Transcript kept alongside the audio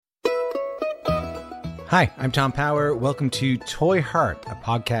Hi, I'm Tom Power. Welcome to Toy Heart, a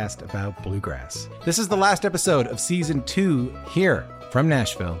podcast about bluegrass. This is the last episode of Season 2. Here from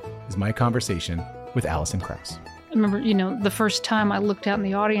Nashville is my conversation with Alison Krauss. I remember, the first time I looked out in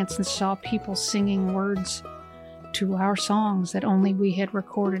the audience and saw people singing words to our songs that only we had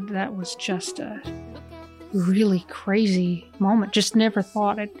recorded. That was just a really crazy moment. Just never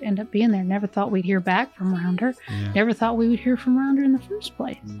thought it'd end up being there. Never thought we'd hear back from Rounder. Yeah. Never thought we would hear from Rounder in the first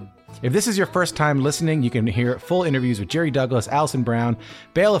place. If this is your first time listening, you can hear full interviews with Jerry Douglas, Alison Brown,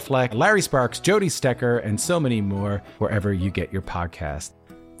 Bela Fleck, Larry Sparks, Jody Stecker, and so many more wherever you get your podcast.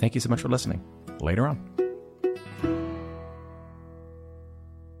 Thank you so much for listening. Later on.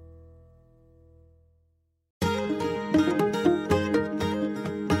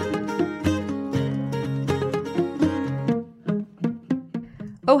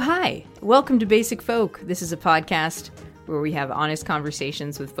 Oh, hi. Welcome to Basic Folk. This is a podcast where we have honest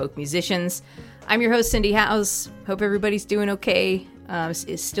conversations with folk musicians. I'm your host, Cindy Howes. Hope everybody's doing okay.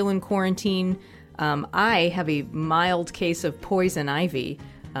 Is still in quarantine. I have a mild case of poison ivy,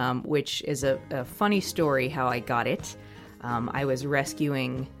 which is a funny story how I got it. I was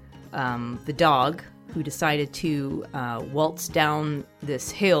rescuing the dog who decided to waltz down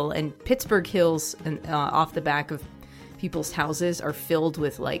this hill, and Pittsburgh hills off the back of people's houses are filled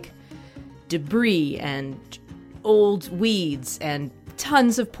with like debris and old weeds and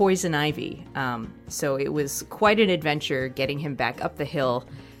tons of poison ivy. So it was quite an adventure getting him back up the hill,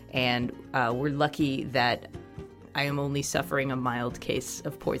 and we're lucky that I am only suffering a mild case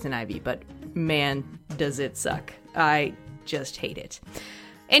of poison ivy, but man, does it suck. I just hate it.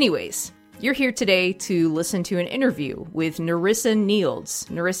 Anyways, you're here today to listen to an interview with Nerissa Nields.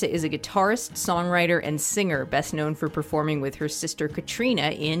 Nerissa is a guitarist, songwriter, and singer, best known for performing with her sister Katrina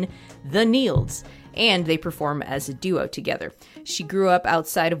in The Nields, and they perform as a duo together. She grew up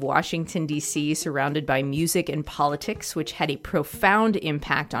outside of Washington, D.C., surrounded by music and politics, which had a profound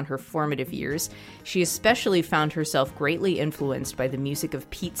impact on her formative years. She especially found herself greatly influenced by the music of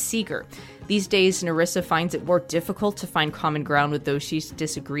Pete Seeger. These days, Nerissa finds it more difficult to find common ground with those she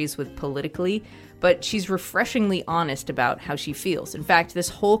disagrees with politically, but she's refreshingly honest about how she feels. In fact, this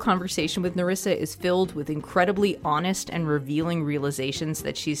whole conversation with Nerissa is filled with incredibly honest and revealing realizations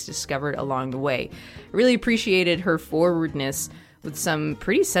that she's discovered along the way. I really appreciated her forwardness with some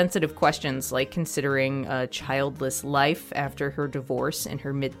pretty sensitive questions, like considering a childless life after her divorce in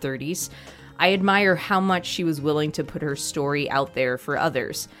her mid-30s. I admire how much she was willing to put her story out there for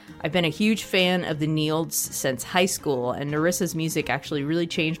others. I've been a huge fan of the Nields since high school, and Nerissa's music actually really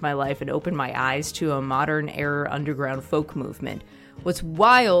changed my life and opened my eyes to a modern-era underground folk movement. What's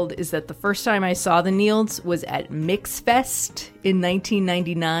wild is that the first time I saw the Nields was at Mixfest in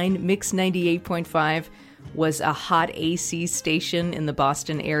 1999. Mix 98.5 was a hot AC station in the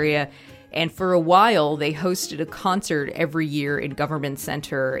Boston area, and for a while they hosted a concert every year in Government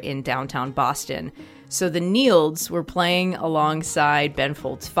Center in downtown Boston. So the Nields were playing alongside Ben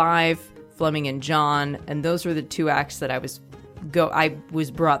Folds 5, Fleming and John, and those were the two acts that I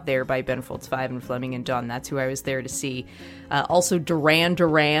was brought there by Ben Folds 5 and Fleming and John. That's who I was there to see. Also Duran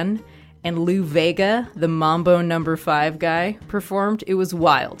Duran and Lou Vega, the Mambo No. 5 guy, performed. It was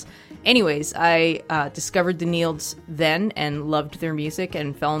wild. Anyways, I discovered the Nields then and loved their music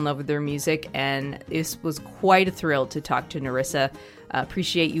and fell in love with their music, and this was quite a thrill to talk to Nerissa.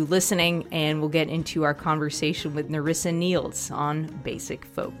 Appreciate you listening, and we'll get into our conversation with Nerissa Nields on Basic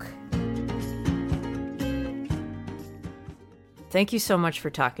Folk. Thank you so much for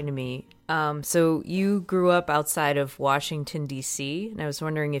talking to me. So you grew up outside of Washington, D.C., and I was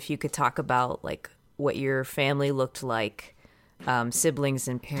wondering if you could talk about like what your family looked like, siblings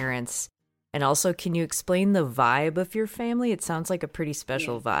and parents. And also, can you explain the vibe of your family? It sounds like a pretty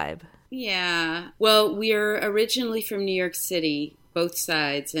special vibe. Yeah. Well, we're originally from New York City, both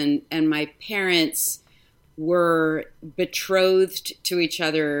sides, and my parents were betrothed to each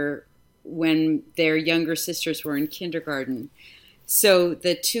other when their younger sisters were in kindergarten. So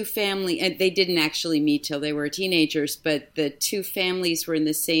the two families, and they didn't actually meet till they were teenagers, but the two families were in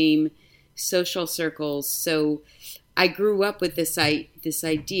the same social circles. So I grew up with this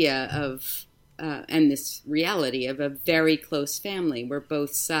idea of, and this reality of a very close family where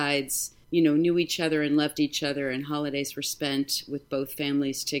both sides, knew each other and loved each other, and holidays were spent with both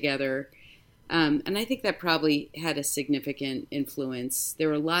families together. And I think that probably had a significant influence. There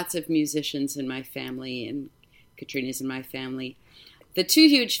were lots of musicians in my family, and Katrina's in my family. The two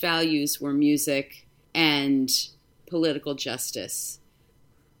huge values were music and political justice,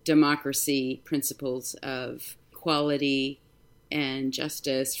 democracy, principles of equality and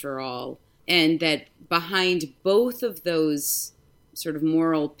justice for all. And that behind both of those sort of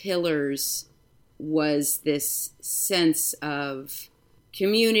moral pillars was this sense of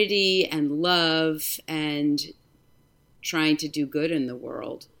community and love and trying to do good in the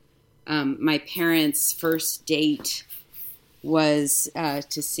world. My parents' first date was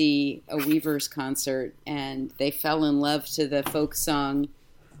to see a Weavers concert, and they fell in love to the folk song,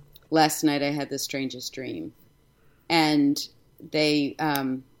 Last Night I Had the Strangest Dream. And they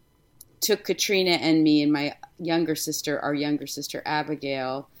took Katrina and me and our younger sister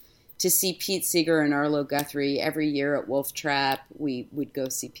Abigail, to see Pete Seeger and Arlo Guthrie every year at Wolf Trap. We would go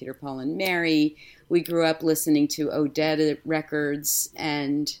see Peter, Paul, and Mary. We grew up listening to Odetta records,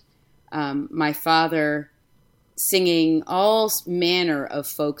 and my father singing all manner of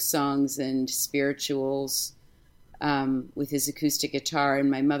folk songs and spirituals with his acoustic guitar, and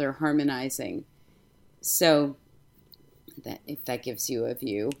my mother harmonizing. So if that gives you a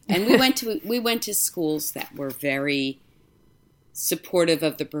view. And we went to schools that were very supportive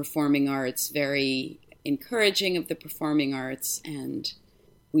of the performing arts, very encouraging of the performing arts, and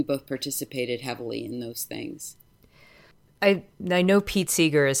we both participated heavily in those things. I know Pete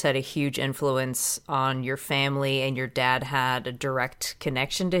Seeger has had a huge influence on your family, and your dad had a direct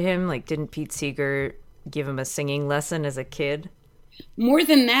connection to him. Like, didn't Pete Seeger give him a singing lesson as a kid? More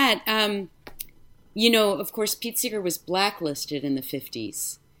than that, of course, Pete Seeger was blacklisted in the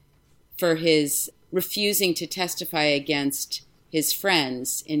 50s for his refusing to testify against his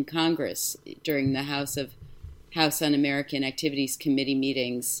friends in Congress during the House Un-American Activities Committee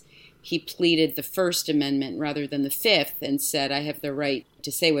meetings. He pleaded the First Amendment rather than the Fifth and said, I have the right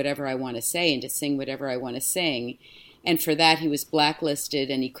to say whatever I want to say and to sing whatever I want to sing. And for that, he was blacklisted,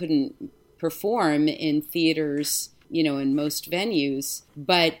 and he couldn't perform in theaters, in most venues.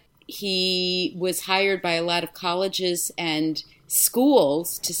 But he was hired by a lot of colleges and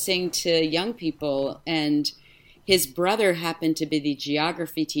schools to sing to young people, and his brother happened to be the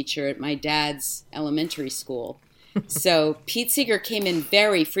geography teacher at my dad's elementary school. So Pete Seeger came in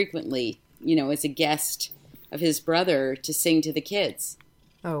very frequently, as a guest of his brother to sing to the kids.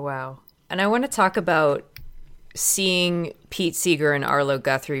 Oh, wow. And I want to talk about seeing Pete Seeger and Arlo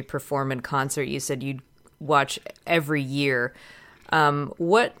Guthrie perform in concert. You said you'd watch every year.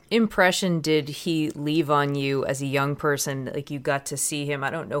 What impression did he leave on you as a young person? Like, you got to see him, I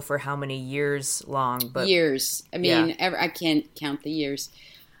don't know for how many years long, but... Years. I mean, yeah. I can't count the years.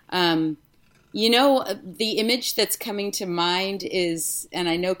 The image that's coming to mind is, and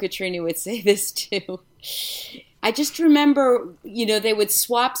I know Katrina would say this too, I just remember, they would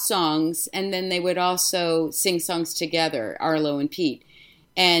swap songs, and then they would also sing songs together, Arlo and Pete.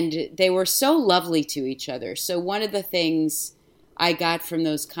 And they were so lovely to each other. So one of the things I got from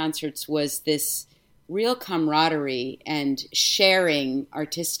those concerts was this real camaraderie and sharing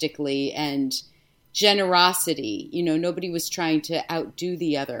artistically and generosity. Nobody was trying to outdo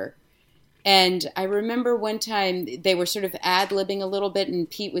the other. And I remember one time they were sort of ad-libbing a little bit, and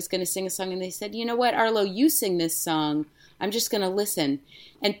Pete was going to sing a song, and they said, you know what, Arlo, you sing this song. I'm just going to listen.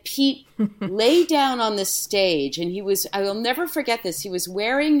 And Pete lay down on the stage, and I will never forget this, he was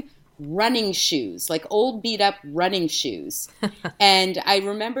wearing running shoes, like old beat up running shoes. And I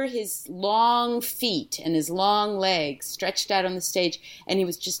remember his long feet and his long legs stretched out on the stage, and he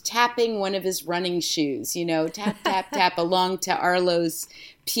was just tapping one of his running shoes, tap, tap, tap, along to Arlo's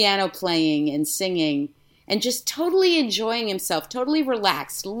piano playing and singing, and just totally enjoying himself, totally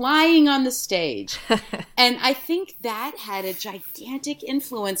relaxed, lying on the stage. And I think that had a gigantic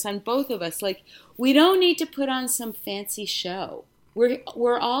influence on both of us. Like, we don't need to put on some fancy show.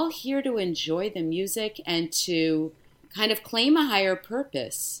 We're all here to enjoy the music and to kind of claim a higher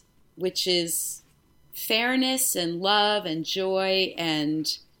purpose, which is fairness and love and joy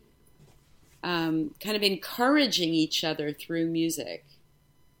and kind of encouraging each other through music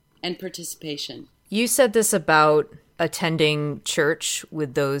and participation. You said this about attending church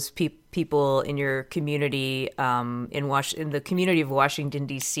with those people in your community, in the community of Washington,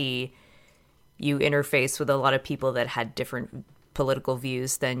 D.C. You interface with a lot of people that had different political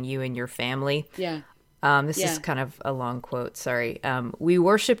views than you and your family. Yeah. This is kind of a long quote, sorry. We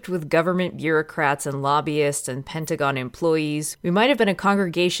worshipped with government bureaucrats and lobbyists and Pentagon employees. We might have been a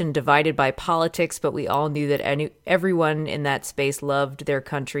congregation divided by politics, but we all knew that everyone in that space loved their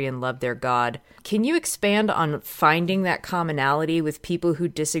country and loved their God. Can you expand on finding that commonality with people who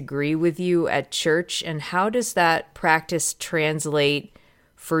disagree with you at church, and how does that practice translate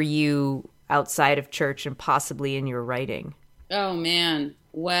for you outside of church and possibly in your writing? Oh, man.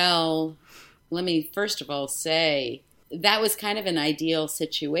 Well, let me first of all say that was kind of an ideal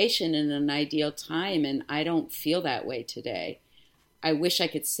situation and an ideal time, and I don't feel that way today. I wish I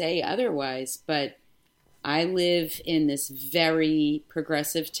could say otherwise, but I live in this very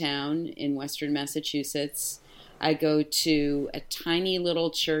progressive town in Western Massachusetts. I go to a tiny little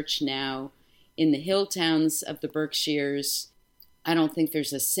church now in the hill towns of the Berkshires. I don't think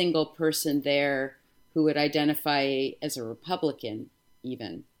there's a single person there who would identify as a Republican,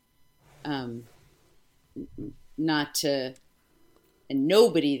 even. And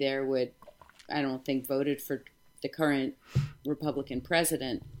nobody there would, I don't think, voted for the current Republican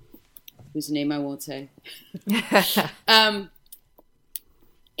president, whose name I won't say.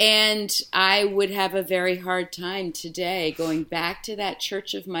 And I would have a very hard time today going back to that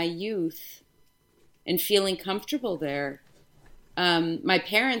church of my youth and feeling comfortable there. My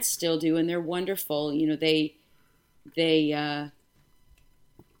parents still do, and they're wonderful. You know,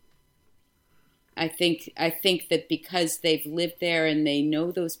 I think that because they've lived there and they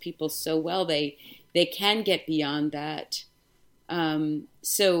know those people so well, they can get beyond that.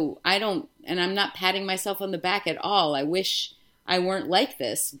 So I don't, and I'm not patting myself on the back at all. I wish I weren't like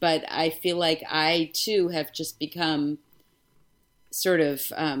this, but I feel like I too have just become sort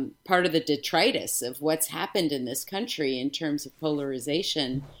of part of the detritus of what's happened in this country in terms of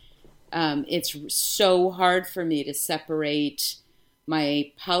polarization. It's so hard for me to separate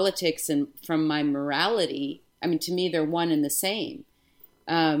my politics and from my morality. I mean, to me, they're one and the same.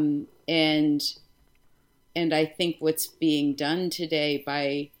 And I think what's being done today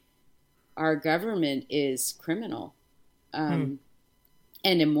by our government is criminal and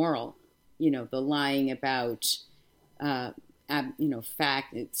immoral. You know, the lying about,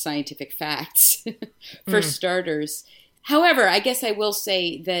 scientific facts for starters. However, I guess I will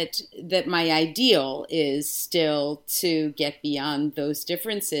say that my ideal is still to get beyond those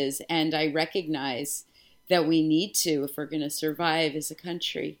differences. And I recognize that we need to, if we're going to survive as a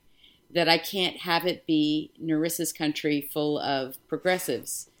country, that I can't have it be Nerissa's country full of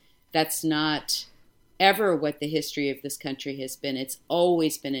progressives. That's not ever what the history of this country has been. It's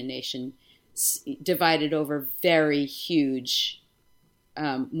always been a nation divided over very huge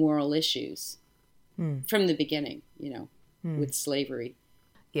moral issues from the beginning, with slavery.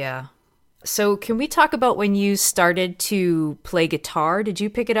 Yeah. So can we talk about when you started to play guitar? Did you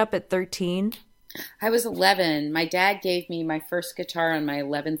pick it up at 13? I was 11. My dad gave me my first guitar on my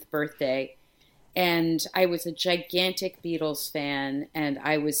 11th birthday, and I was a gigantic Beatles fan, and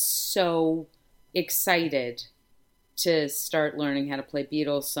I was so excited to start learning how to play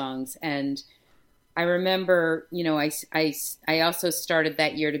Beatles songs. And I remember, I also started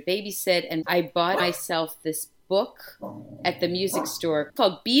that year to babysit, and I bought myself this book at the music store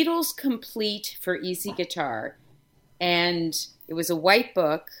called Beatles Complete for Easy Guitar. And it was a white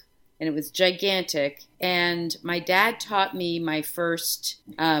book, and it was gigantic. And my dad taught me my first,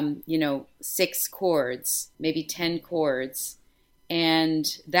 6 chords, maybe 10 chords.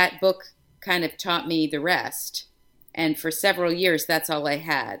 And that book kind of taught me the rest. And for several years, that's all I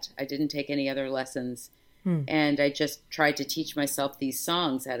had. I didn't take any other lessons. And I just tried to teach myself these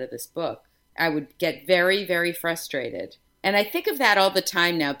songs out of this book. I would get very, very frustrated. And I think of that all the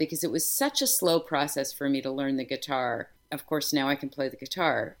time now because it was such a slow process for me to learn the guitar. Of course, now I can play the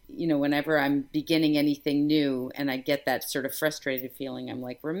guitar. Whenever I'm beginning anything new and I get that sort of frustrated feeling, I'm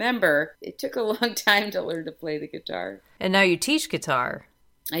like, remember, it took a long time to learn to play the guitar. And now you teach guitar.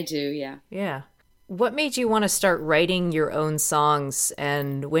 I do, yeah. Yeah. What made you want to start writing your own songs,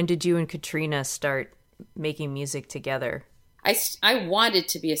 and when did you and Katrina start making music together? I wanted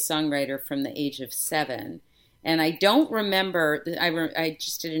to be a songwriter from the age of 7. And I don't remember, I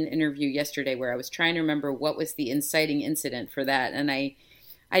just did an interview yesterday where I was trying to remember what was the inciting incident for that. And I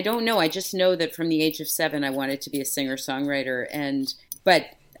don't know. I just know that from the age of 7, I wanted to be a singer-songwriter. But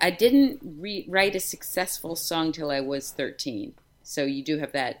I didn't write a successful song till I was 13. So you do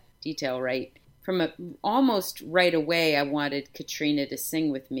have that detail right. Almost right away, I wanted Katrina to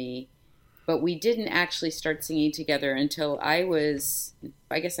sing with me. But we didn't actually start singing together until I was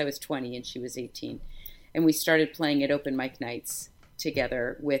 20 and she was 18. And we started playing at open mic nights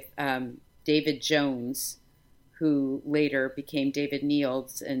together with David Jones, who later became David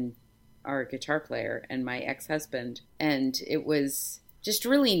Nields and our guitar player and my ex-husband. And it was just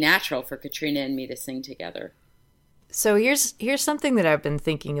really natural for Katrina and me to sing together. So here's something that I've been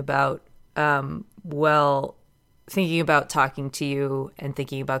thinking about, thinking about talking to you and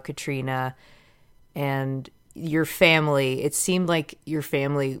thinking about Katrina and your family. It seemed like your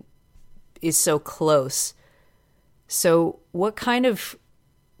family is so close. So what kind of,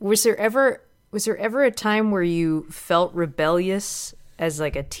 was there ever a time where you felt rebellious as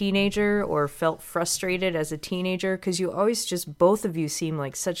like a teenager or felt frustrated as a teenager? Because you always both of you seem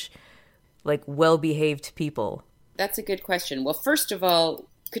like such like well-behaved people. That's a good question. Well, first of all,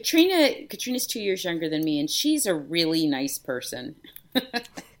 Katrina's 2 years younger than me, and she's a really nice person.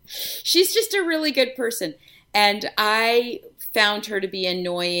 She's just a really good person. And I found her to be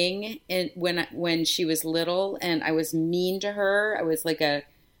annoying when she was little, and I was mean to her. I was like a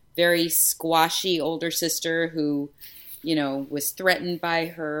very squashy older sister who, was threatened by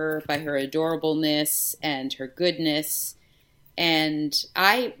her adorableness and her goodness. And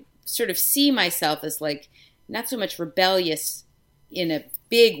I sort of see myself as like not so much rebellious in a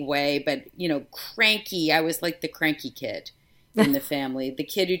big way, but, cranky. I was like the cranky kid in the family, the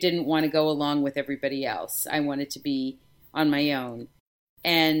kid who didn't want to go along with everybody else. I wanted to be on my own.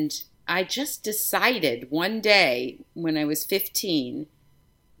 And I just decided one day when I was 15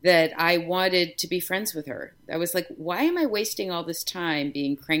 that I wanted to be friends with her. I was like, why am I wasting all this time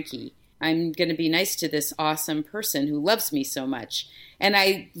being cranky? I'm going to be nice to this awesome person who loves me so much. And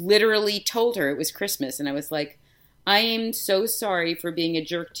I literally told her, it was Christmas, and I was like, I am so sorry for being a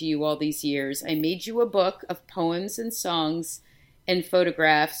jerk to you all these years. I made you a book of poems and songs and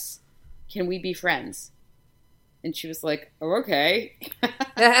photographs. Can we be friends? And she was like, oh, okay.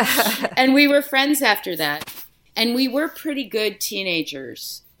 And we were friends after that. And we were pretty good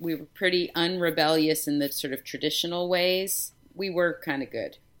teenagers. We were pretty unrebellious in the sort of traditional ways. We were kind of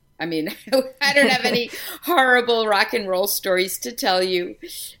good. I mean, I don't have any horrible rock and roll stories to tell you.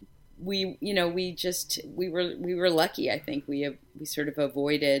 We were lucky. I think we sort of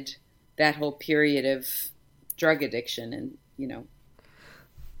avoided that whole period of drug addiction and,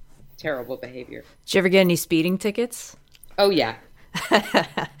 terrible behavior. Did you ever get any speeding tickets? Oh, yeah.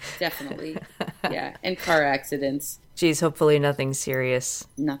 Definitely. Yeah. And car accidents. Geez, hopefully nothing serious.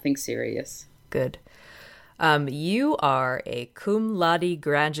 Nothing serious. Good. You are a cum laude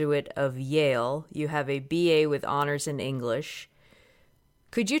graduate of Yale. You have a BA with honors in English.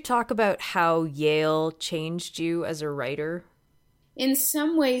 Could you talk about how Yale changed you as a writer? In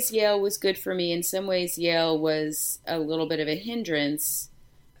some ways, Yale was good for me. In some ways, Yale was a little bit of a hindrance.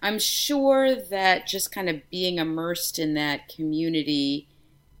 I'm sure that just kind of being immersed in that community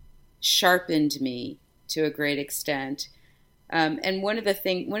sharpened me to a great extent. And one of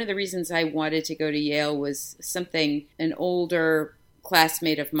the reasons I wanted to go to Yale was something an older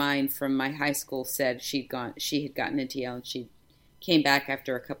classmate of mine from my high school said. She had gotten into Yale, and she came back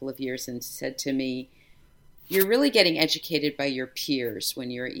after a couple of years and said to me, you're really getting educated by your peers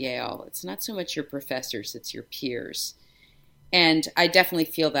when you're at Yale. It's not so much your professors, it's your peers. And I definitely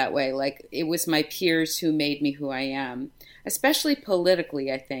feel that way. Like, it was my peers who made me who I am, especially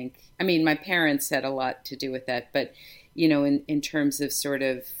politically, I think. I mean, my parents had a lot to do with that, but, in terms of sort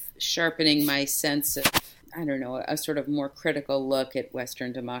of sharpening my sense of, a sort of more critical look at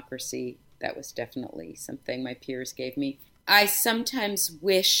Western democracy, that was definitely something my peers gave me. I sometimes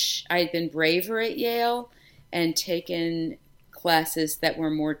wish I had been braver at Yale and taken classes that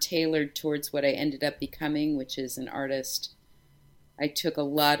were more tailored towards what I ended up becoming, which is an artist. I took a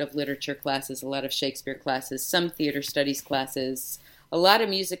lot of literature classes, a lot of Shakespeare classes, some theater studies classes, a lot of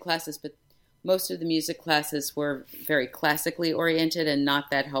music classes, but most of the music classes were very classically oriented and not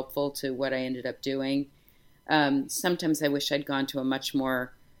that helpful to what I ended up doing. Sometimes I wish I'd gone to a much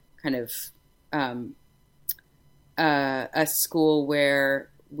more kind of a school where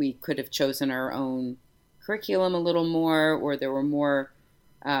we could have chosen our own curriculum a little more, or there were more,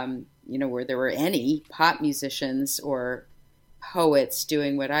 where there were any pop musicians or poets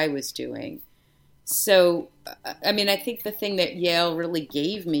doing what I was doing. So, I mean, I think the thing that Yale really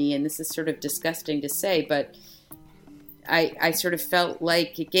gave me, and this is sort of disgusting to say, but I sort of felt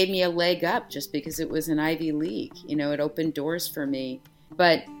like it gave me a leg up just because it was an Ivy League. It opened doors for me.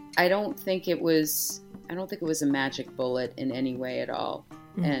 But I don't think it was a magic bullet in any way at all.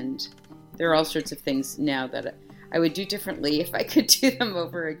 Mm-hmm. And there are all sorts of things now that I would do differently if I could do them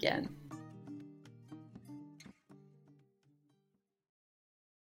over again.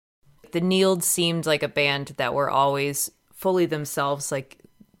 The Neilds seemed like a band that were always fully themselves, like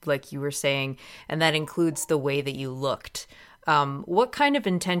you were saying, and that includes the way that you looked. What kind of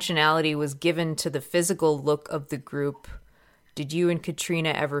intentionality was given to the physical look of the group? Did you and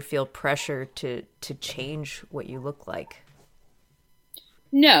Katrina ever feel pressure to change what you look like?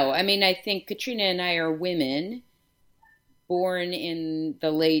 No, I mean, I think Katrina and I are women born in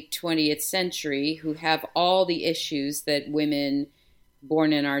the late 20th century who have all the issues that women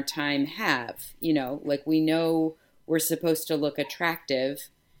born in our time have. Like, we know we're supposed to look attractive,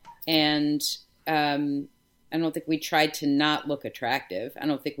 and I don't think we tried to not look attractive. I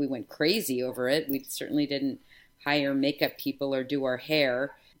don't think we went crazy over it. We certainly didn't hire makeup people or do our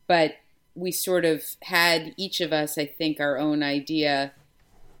hair, but we sort of had, each of us, I think, our own idea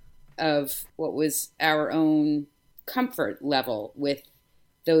of what was our own comfort level with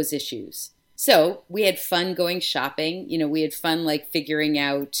those issues. So we had fun going shopping. We had fun like figuring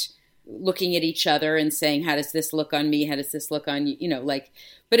out, looking at each other and saying, how does this look on me? How does this look on you?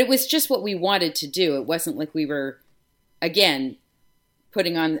 But it was just what we wanted to do. It wasn't like we were, again,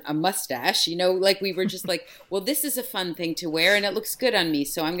 putting on a mustache, like we were just like, well, this is a fun thing to wear and it looks good on me,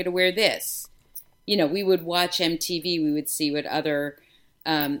 so I'm going to wear this. We would watch MTV, we would see what other,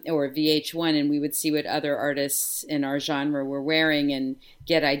 or VH1, and we would see what other artists in our genre were wearing and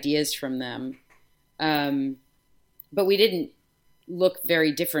get ideas from them. But we didn't look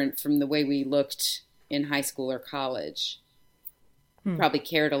very different from the way we looked in high school or college. Probably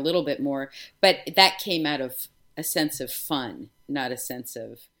cared a little bit more, but that came out of a sense of fun, not a sense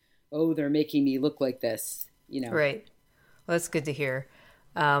of, oh, they're making me look like this, Right. Well, that's good to hear.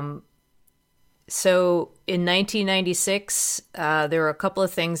 So in 1996, there were a couple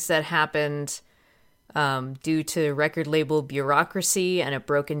of things that happened due to record label bureaucracy and a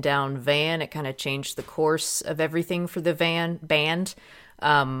broken down van. It kind of changed the course of everything for the band.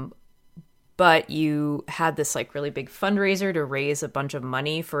 But you had this like really big fundraiser to raise a bunch of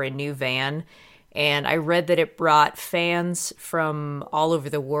money for a new van. And I read that it brought fans from all over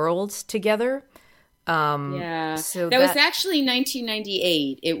the world together. Yeah. So that was actually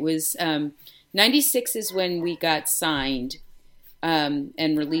 1998. It was 96 is when we got signed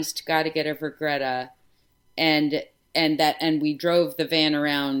and released Gotta Get Over Greta. And we drove the van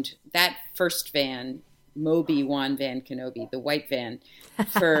around, that first van, Moby Wan Van Kenobi, the white van,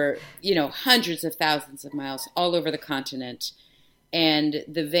 for, hundreds of thousands of miles all over the continent. And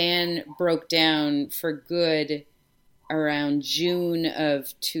the van broke down for good around June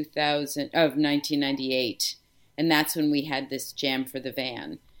of 1998. And that's when we had this Jam for the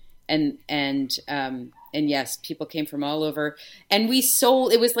Van. And yes, people came from all over, and we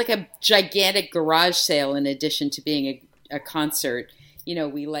sold, it was like a gigantic garage sale in addition to being a concert.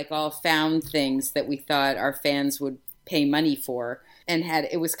 We like all found things that we thought our fans would pay money for, and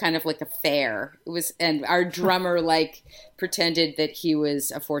it was kind of like a fair. And our drummer like pretended that he was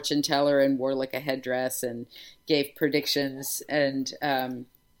a fortune teller and wore like a headdress and gave predictions. And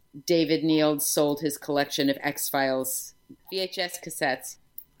David Nield sold his collection of X-Files VHS cassettes.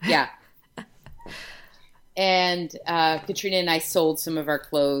 Yeah. And Katrina and I sold some of our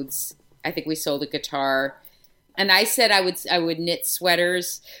clothes. I think we sold a guitar. And I said I would knit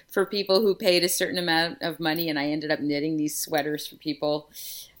sweaters for people who paid a certain amount of money, and I ended up knitting these sweaters for people.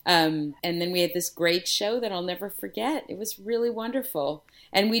 And then we had this great show that I'll never forget. It was really wonderful.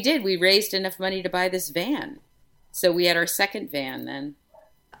 And we raised enough money to buy this van. So we had our second van then.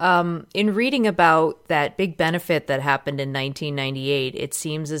 In reading about that big benefit that happened in 1998, it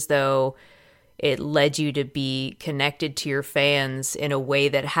seems as though it led you to be connected to your fans in a way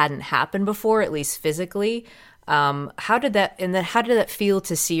that hadn't happened before, at least physically. How did that feel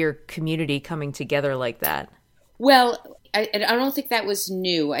to see your community coming together like that? Well, I don't think that was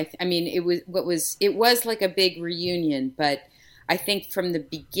new. I mean, it was like a big reunion, but I think from the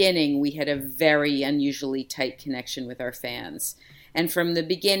beginning we had a very unusually tight connection with our fans. And from the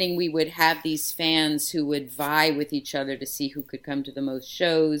beginning, we would have these fans who would vie with each other to see who could come to the most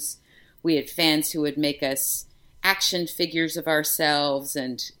shows. We had fans who would make us action figures of ourselves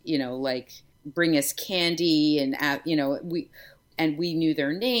and, like bring us candy and, we knew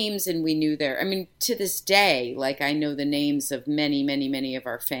their names and we knew to this day, like I know the names of many, many, many of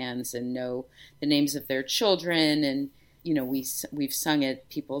our fans and know the names of their children. And, we've sung at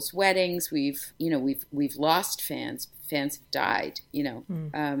people's weddings. We've lost fans. Fans have died,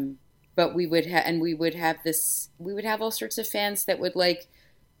 but we would have all sorts of fans that would like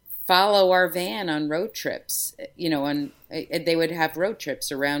follow our van on road trips, they would have road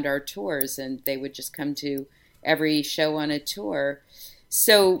trips around our tours and they would just come to every show on a tour.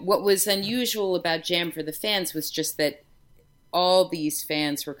 So what was unusual about Jam for the Fans was just that all these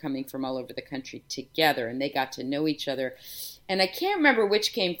fans were coming from all over the country together and they got to know each other. And I can't remember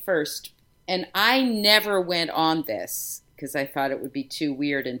which came first. And I never went on this because I thought it would be too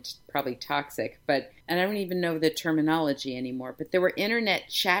weird and probably toxic. And I don't even know the terminology anymore. But there were internet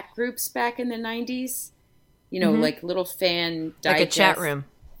chat groups back in the 90s, like little fan digest. Like a chat room.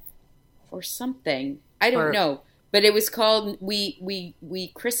 Or something. I don't know. But it was called,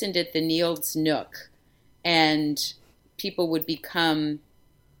 we christened it the Nield's Nook. And people would become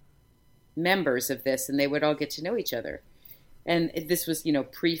members of this and they would all get to know each other. And this was,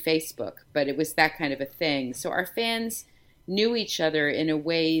 pre-Facebook, but it was that kind of a thing. So our fans knew each other in a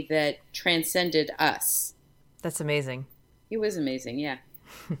way that transcended us. That's amazing. It was amazing, yeah.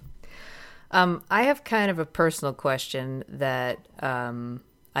 I have kind of a personal question that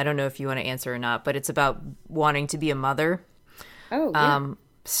I don't know if you want to answer or not, but it's about wanting to be a mother. Oh, yeah.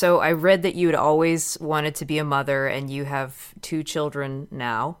 So I read that you had always wanted to be a mother, and you have 2 children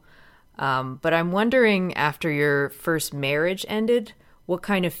now. But I'm wondering, after your first marriage ended, what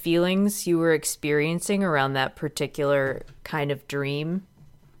kind of feelings you were experiencing around that particular kind of dream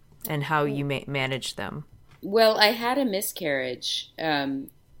and how you managed them. Well, I had a miscarriage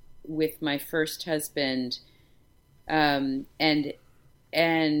with my first husband, and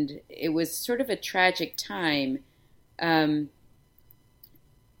it was sort of a tragic time.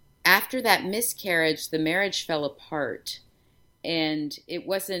 After that miscarriage, the marriage fell apart, and it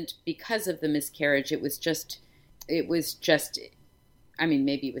wasn't because of the miscarriage. It was just, I mean,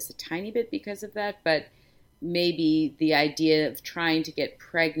 maybe it was a tiny bit because of that, but maybe the idea of trying to get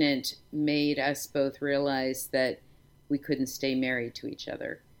pregnant made us both realize that we couldn't stay married to each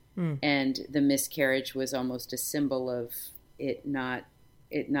other. And the miscarriage was almost a symbol of it not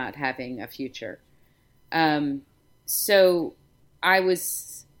having a future. So I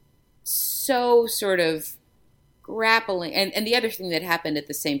was so sort of grappling. And the other thing that happened at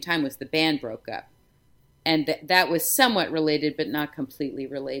the same time was the band broke up. And that was somewhat related, but not completely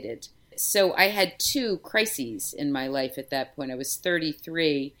related. So I had 2 crises in my life at that point. I was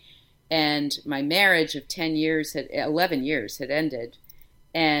 33, and my marriage of 11 years had ended,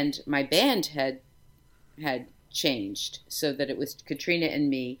 and my band had changed so that it was Katrina and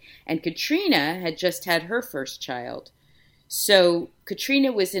me. And Katrina had just had her first child. So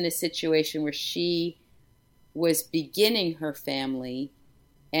Katrina was in a situation where she was beginning her family,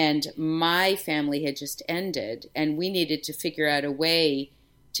 and my family had just ended, and we needed to figure out a way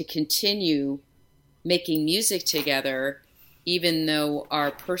to continue making music together, even though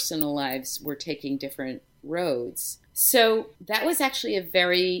our personal lives were taking different roads. So that was actually a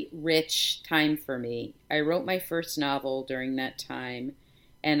very rich time for me. I wrote my first novel during that time,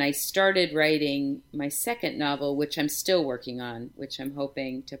 and I started writing my second novel, which I'm still working on, which I'm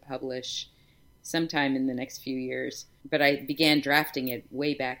hoping to publish sometime in the next few years. But I began drafting it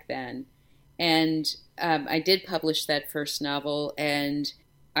way back then. And I did publish that first novel, and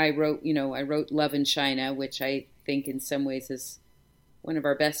I wrote Love in China, which I think in some ways is one of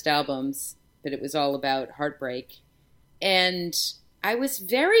our best albums, but it was all about heartbreak. And I was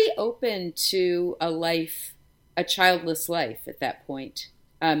very open to a childless life at that point.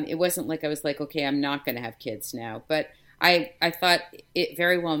 It wasn't like I was like, okay, I'm not going to have kids now. But I thought it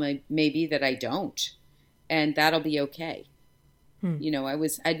very well may be that I don't, and that'll be okay.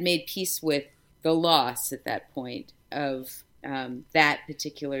 I'd made peace with the loss at that point of that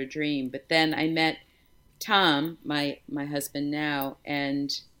particular dream. But then I met Tom, my husband now,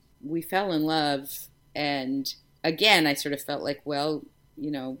 and we fell in love. And again, I sort of felt like, well,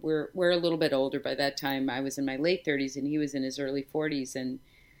 we're a little bit older by that time. I was in my late 30s and he was in his early 40s. And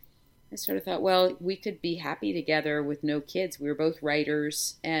I sort of thought, well, we could be happy together with no kids. We were both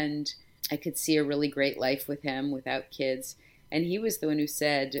writers, and I could see a really great life with him without kids. And he was the one who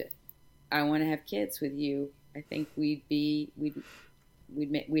said, I want to have kids with you. I think we'd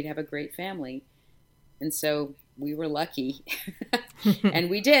have a great family. And so we were lucky. And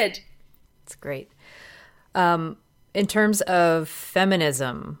we did. It's great. In terms of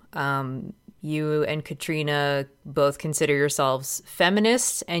feminism, you and Katrina both consider yourselves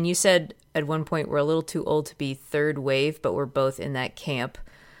feminists, and you said at one point we're a little too old to be third wave, but we're both in that camp.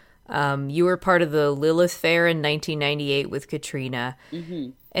 You were part of the Lilith Fair in 1998 with Katrina.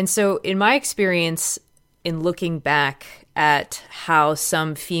 Mm-hmm. And so in my experience, in looking back at how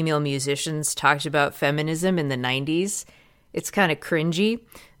some female musicians talked about feminism in the 90s, it's kind of cringy.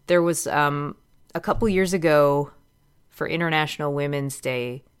 There was a couple years ago for International Women's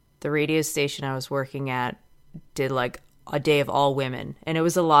Day, the radio station I was working at did like a day of all women, and it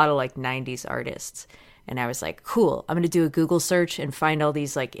was a lot of like 90s artists. And I was like, cool, I'm going to do a Google search and find all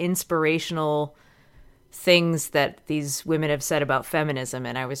these like inspirational things that these women have said about feminism.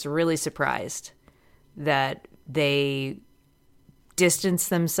 And I was really surprised that they distanced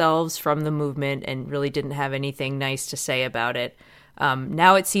themselves from the movement and really didn't have anything nice to say about it.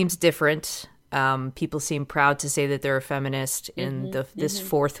 Now it seems different. People seem proud to say that they're a feminist in this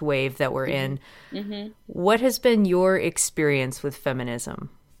fourth wave that we're in. Mm-hmm. What has been your experience with feminism?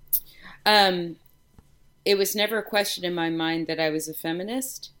 It was never a question in my mind that I was a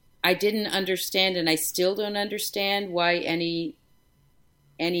feminist. I didn't understand, and I still don't understand, why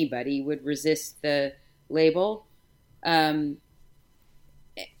anybody would resist the label. And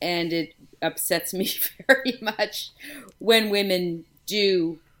it upsets me very much when women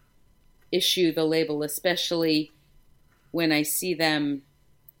do issue the label, especially when I see them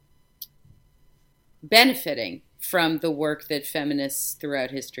benefiting from the work that feminists throughout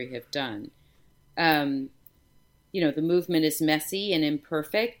history have done. the movement is messy and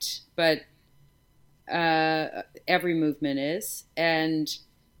imperfect, but every movement is. And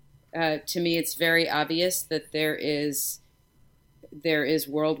to me, it's very obvious that there is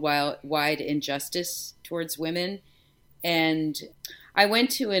worldwide injustice towards women. And I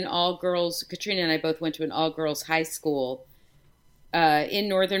went to an all-girls, Katrina and I both went to an all-girls high school in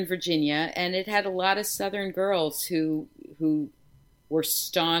Northern Virginia, and it had a lot of Southern girls who were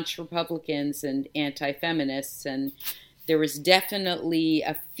staunch Republicans and anti-feminists, and there was definitely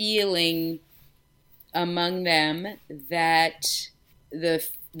a feeling among them that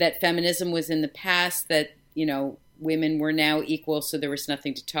feminism was in the past, that women were now equal, so there was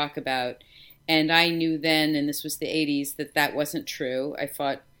nothing to talk about. And I knew then, and this was the 80s, that wasn't true. I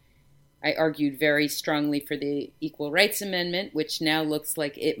argued very strongly for the Equal Rights Amendment, which now looks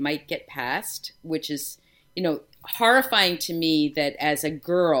like it might get passed, which is, horrifying to me that as a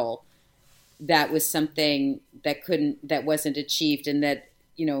girl, that was something that wasn't achieved, and that,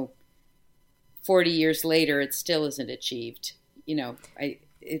 40 years later, it still isn't achieved.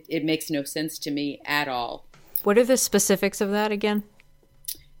 It makes no sense to me at all. What are the specifics of that again?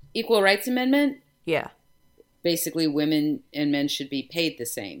 Equal Rights Amendment? Yeah. Basically, women and men should be paid the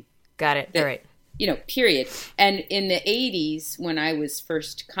same. Got it. All right. Period. And in the 80s, when I was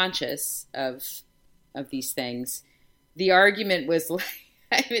first conscious of these things, the argument was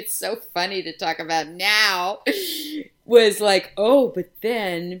like, it's so funny to talk about now, was like, oh, but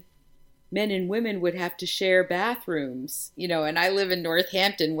then men and women would have to share bathrooms, and I live in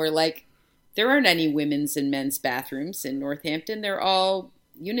Northampton, where like there aren't any women's and men's bathrooms in Northampton. They're all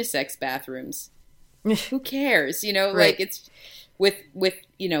unisex bathrooms. Who cares? Right. Like it's with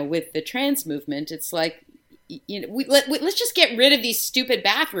the trans movement, it's like, let's just get rid of these stupid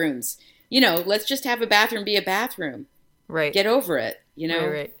bathrooms. Let's just have a bathroom be a bathroom. Right. Get over it,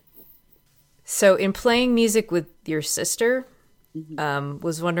 Right. So in playing music with your sister,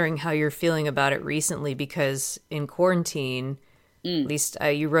 was wondering how you're feeling about it recently, because in quarantine, at least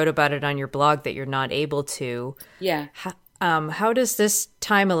you wrote about it on your blog that you're not able to. Yeah. How does this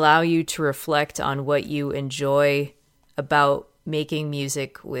time allow you to reflect on what you enjoy about making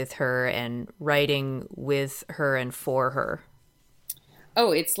music with her and writing with her and for her?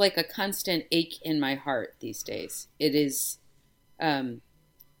 Oh, it's like a constant ache in my heart these days. It is, the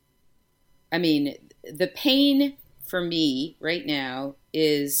pain for me right now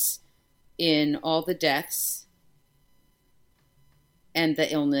is in all the deaths and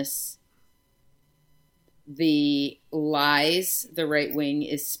the illness, the lies the right wing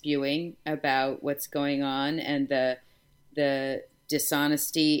is spewing about what's going on, and the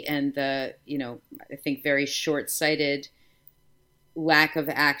dishonesty and the, I think very short-sighted lack of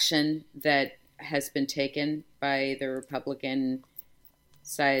action that has been taken by the Republican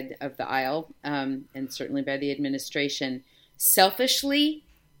side of the aisle, and certainly by the administration. Selfishly,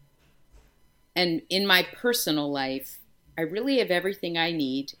 and in my personal life, I really have everything I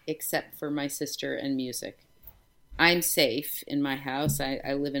need except for my sister and music. I'm safe in my house.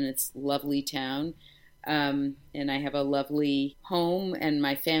 I live in its lovely town, and I have a lovely home, and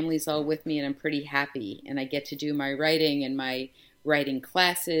my family's all with me, and I'm pretty happy. And I get to do my writing and my writing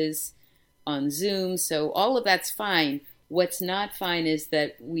classes on Zoom, so all of that's fine. What's not fine is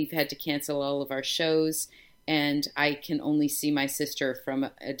that we've had to cancel all of our shows, and I can only see my sister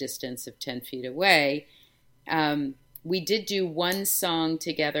from a distance of 10 feet away. We did do one song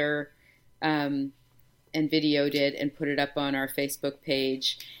together, and videoed it and put it up on our Facebook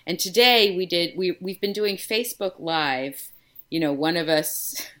page. And today we've been doing Facebook Live, one of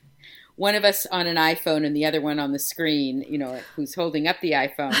us on an iPhone and the other one on the screen, who's holding up the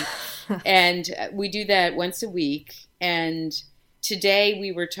iPhone. And we do that once a week. And today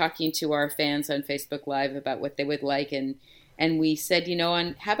we were talking to our fans on Facebook Live about what they would like. And we said,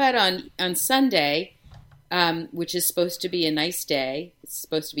 how about on Sunday, which is supposed to be a nice day. It's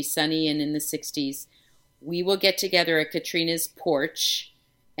supposed to be sunny and in the 60s. We will get together at Katrina's porch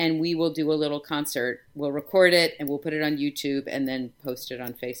and we will do a little concert. We'll record it and we'll put it on YouTube and then post it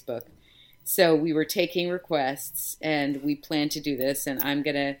on Facebook. So we were taking requests and we plan to do this, and I'm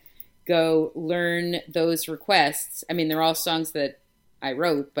going to go learn those requests. I mean, they're all songs that I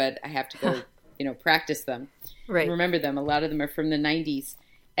wrote, but I have to go, practice them. Right. Remember them. A lot of them are from the 90s.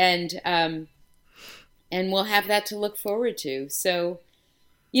 And we'll have that to look forward to. So,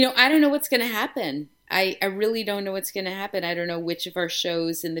 I don't know what's going to happen. I really don't know what's going to happen. I don't know which of our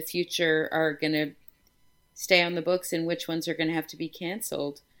shows in the future are going to stay on the books and which ones are going to have to be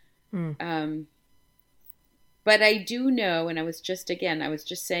canceled. But I do know, and I was just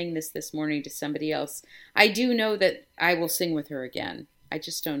saying this morning to somebody else, I do know that I will sing with her again. I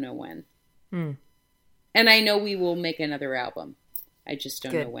just don't know when. And I know we will make another album. I just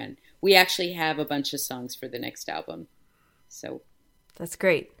don't know when. We actually have a bunch of songs for the next album. So that's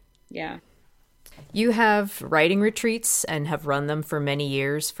great. Yeah. You have writing retreats and have run them for many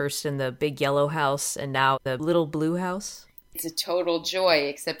years, first in the Big Yellow House and now the Little Blue House. It's a total joy,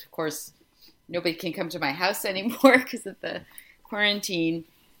 except, of course, nobody can come to my house anymore because of the quarantine.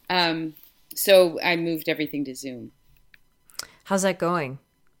 So I moved everything to Zoom. How's that going?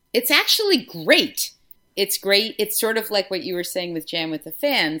 It's actually great. It's great. It's sort of like what you were saying with Jam with the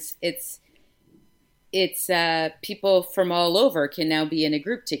Fans. It's people from all over can now be in a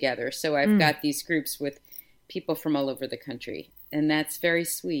group together. So I've got these groups with people from all over the country. And that's very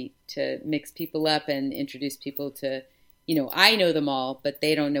sweet to mix people up and introduce people to, I know them all, but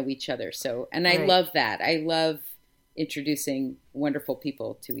they don't know each other. So, and I love that. I love introducing wonderful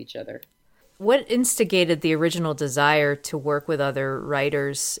people to each other. What instigated the original desire to work with other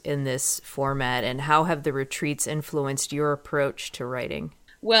writers in this format, and how have the retreats influenced your approach to writing?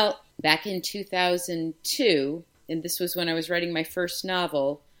 Well, back in 2002, and this was when I was writing my first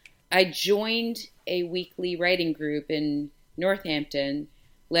novel, I joined a weekly writing group in Northampton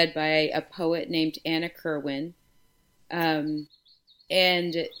led by a poet named Anna Kerwin. And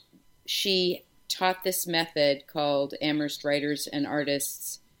she taught this method called Amherst Writers and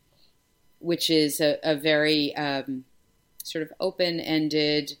Artists, which is a very sort of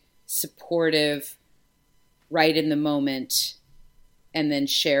open-ended, supportive, write in the moment, and then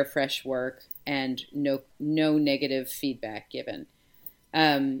share fresh work, and no negative feedback given.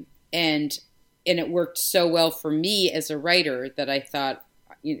 And it worked so well for me as a writer that I thought,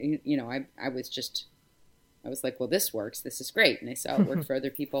 I was like, well, this works. This is great. And I saw it work for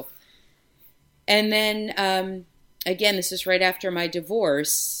other people. And then, again, this is right after my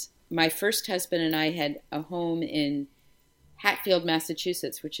divorce. My first husband and I had a home in Hatfield,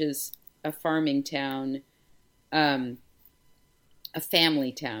 Massachusetts, which is a farming town, a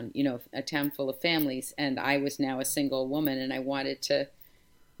family town, a town full of families. And I was now a single woman, and I wanted to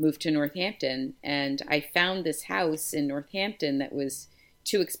move to Northampton. And I found this house in Northampton that was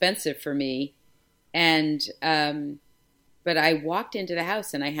too expensive for me. And but I walked into the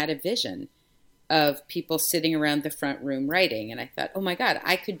house and I had a vision of people sitting around the front room writing. And I thought, oh my God,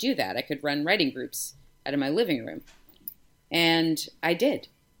 I could do that. I could run writing groups out of my living room. And I did.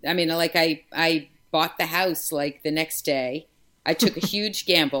 I mean, like I bought the house like the next day. I took a huge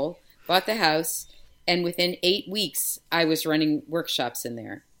gamble, bought the house, and within 8 weeks, I was running workshops in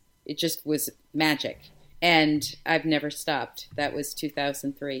there. It just was magic. And I've never stopped. That was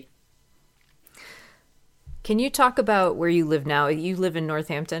 2003. Can you talk about where you live now? You live in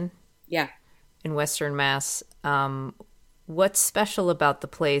Northampton? Yeah. In Western Mass. What's special about the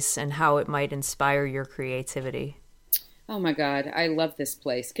place and how it might inspire your creativity? Oh my God, I love this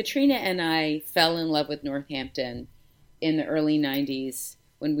place. Katrina and I fell in love with Northampton in the early 90s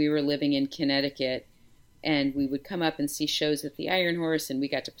when we were living in Connecticut, and we would come up and see shows at the Iron Horse, and we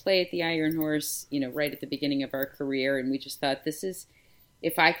got to play at the Iron Horse, right at the beginning of our career, and we just thought,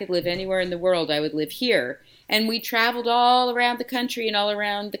 if I could live anywhere in the world, I would live here. And we traveled all around the country and all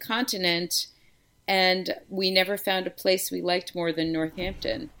around the continent, and we never found a place we liked more than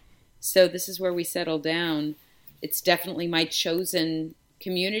Northampton. So this is where we settled down. It's definitely my chosen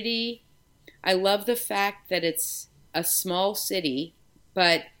community. I love the fact that it's a small city,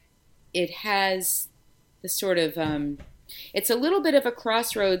 but it has the sort of, it's a little bit of a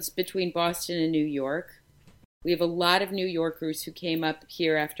crossroads between Boston and New York. We have a lot of New Yorkers who came up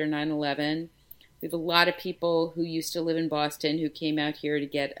here after 9/11. We have a lot of people who used to live in Boston who came out here to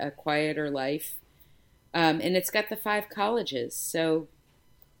get a quieter life. And it's got the 5 colleges. So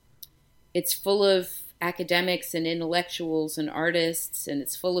it's full of academics and intellectuals and artists, and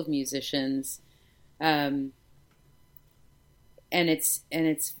it's full of musicians. And it's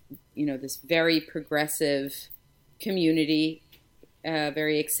this very progressive community.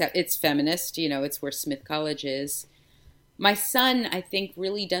 It's feminist, it's where Smith College is. My son, I think,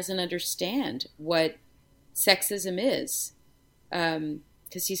 really doesn't understand what sexism is,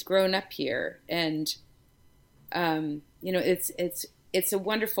 because he's grown up here, and it's a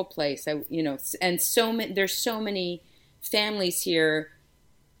wonderful place. And there's so many families here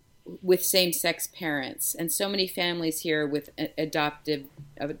with same-sex parents, and so many families here with adopted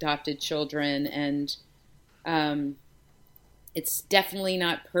children, and it's definitely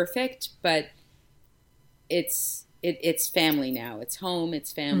not perfect, but it's family now. It's home,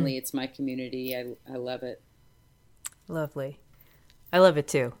 it's family, it's my community. I love it. Lovely. I love it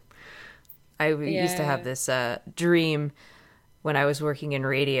too. I used to have this dream when I was working in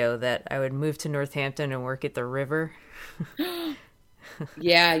radio that I would move to Northampton and work at the river.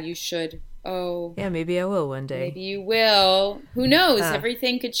 Yeah, you should. Oh. Yeah, maybe I will one day. Maybe you will. Who knows?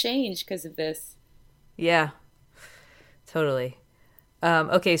 Everything could change because of this. Yeah, totally.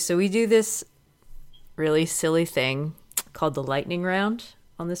 Okay, so we do this really silly thing called the lightning round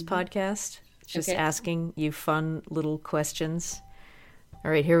on this podcast. Just asking you fun little questions.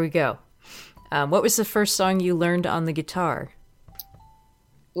 All right, here we go. What was the first song you learned on the guitar?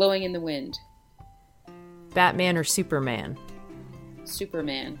 Blowing in the Wind. Batman or Superman?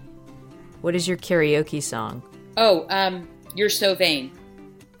 Superman. What is your karaoke song? Oh, You're So Vain.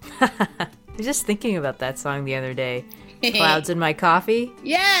 I was just thinking about that song the other day. Clouds in My Coffee?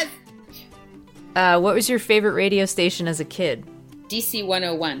 Yes! What was your favorite radio station as a kid? DC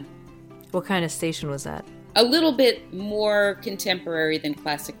 101. What kind of station was that? A little bit more contemporary than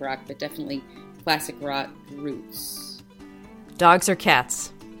classic rock, but definitely classic rock roots. Dogs or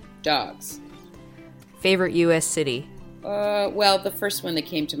cats? Dogs. Favorite U.S. city? Well, the first one that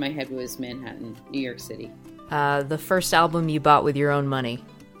came to my head was Manhattan, New York City. The first album you bought with your own money?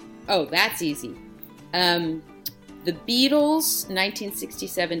 Oh, that's easy. The Beatles,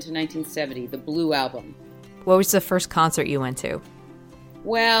 1967 to 1970, the Blue Album. What was the first concert you went to?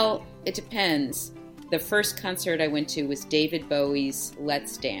 Well, it depends. The first concert I went to was David Bowie's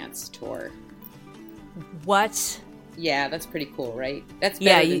Let's Dance tour. What? Yeah, that's pretty cool, right? That's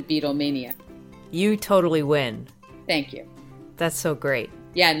better than Beatlemania. You totally win. Thank you. That's so great.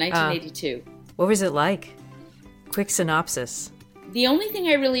 Yeah, 1982. What was it like? Quick synopsis. The only thing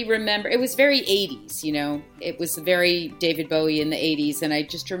I really remember, it was very 80s, you know? It was very David Bowie in the 80s, and I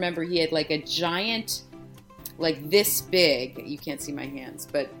just remember he had like a giant, like this big, you can't see my hands,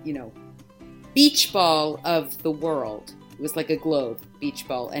 but, you know, beach ball of the world. It was like a globe beach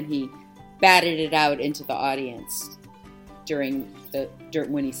ball, and he batted it out into the audience during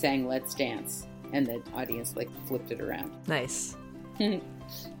when he sang Let's Dance, and the audience like flipped it around. Nice.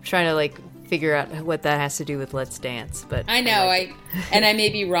 Trying to like figure out what that has to do with Let's Dance, but I know and I may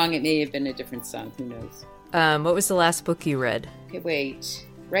be wrong. It may have been a different song. Who knows? What was the last book you read? Okay, wait.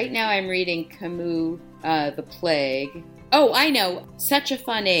 Right now I'm reading Camus, The Plague. Oh, I know. Such a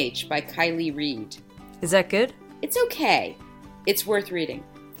Fun Age by Kylie Reid. Is that good? It's okay. It's worth reading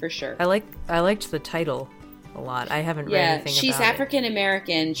for sure. I liked the title a lot. I haven't read anything about it. She's African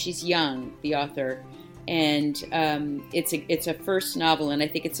American. She's young, the author. And it's a first novel, and I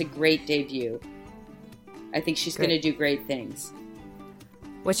think it's a great debut. I think she's going to do great things.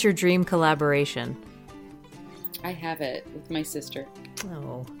 What's your dream collaboration? I have it with my sister.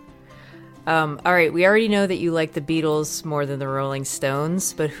 Oh. All right, we already know that you like the Beatles more than the Rolling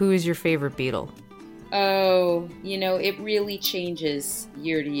Stones, but who is your favorite Beatle? Oh, you know, it really changes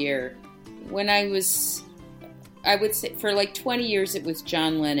year to year. When I would say for like 20 years it was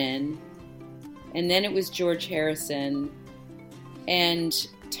John Lennon. And then it was George Harrison. And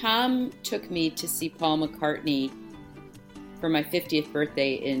Tom took me to see Paul McCartney for my 50th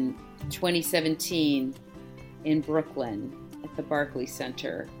birthday in 2017 in Brooklyn at the Barclays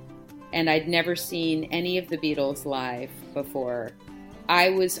Center. And I'd never seen any of the Beatles live before. I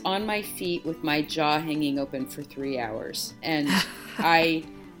was on my feet with my jaw hanging open for 3 hours. And I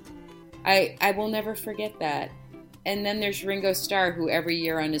will never forget that. And then there's Ringo Starr, who every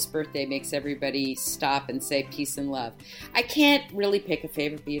year on his birthday makes everybody stop and say peace and love. I can't really pick a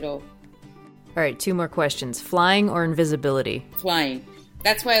favorite Beatle. All right, 2 more questions. Flying or invisibility? Flying.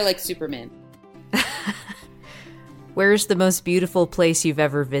 That's why I like Superman. Where's the most beautiful place you've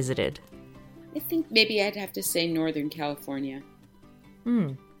ever visited? I think maybe I'd have to say Northern California.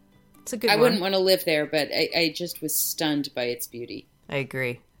 It's a good one. I wouldn't want to live there, but I just was stunned by its beauty. I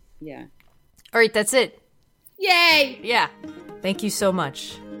agree. Yeah. All right, that's it. Yay! Yeah. Thank you so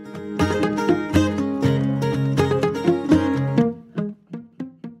much.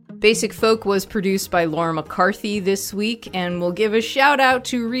 Basic Folk was produced by Laura McCarthy this week, and we'll give a shout out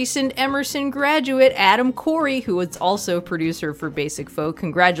to recent Emerson graduate Adam Corey, who is also producer for Basic Folk.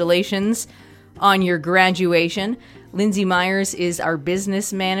 Congratulations on your graduation. Lindsay Myers is our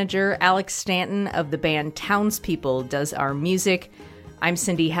business manager. Alex Stanton of the band Townspeople does our music. I'm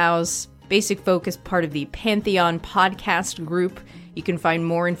Cindy Howes. Basic Folk is part of the Pantheon podcast group. You can find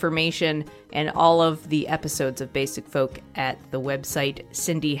more information and all of the episodes of Basic Folk at the website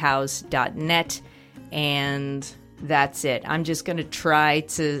cindyhouse.net. And that's it. I'm just going to try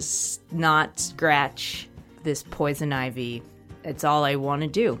to not scratch this poison ivy. It's all I want to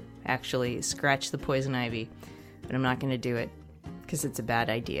do, actually, scratch the poison ivy. But I'm not going to do it because it's a bad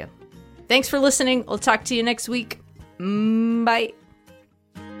idea. Thanks for listening. I'll talk to you next week. Bye.